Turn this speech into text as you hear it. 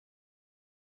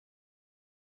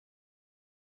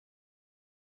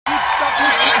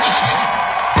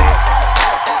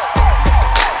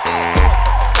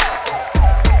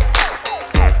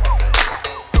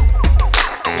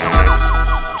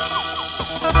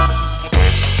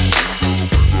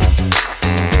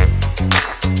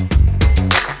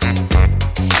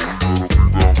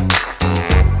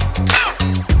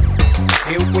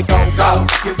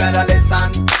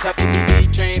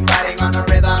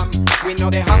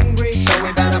hungry, so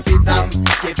we better feed them.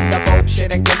 Skip the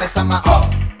bullshit and give me some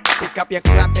Pick up your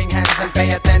clapping hands and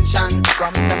pay attention.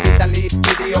 From the Middle East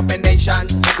to the open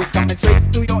nations, we coming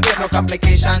straight to your ear, no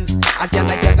complications. As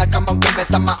yalla, come on, give me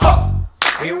some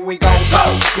Here we go,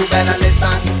 you better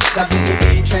listen. The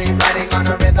BBB train riding on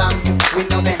a rhythm. We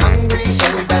know they're hungry, so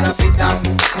we better feed them.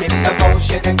 Skip the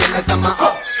bullshit and give me some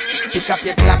Pick up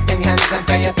your clapping hands and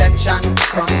pay attention.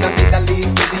 From the Middle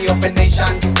East to the open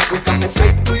nations, we coming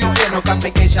straight to your ear, no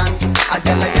complications. As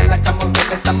yalla, come on, give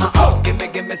me some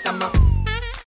give me some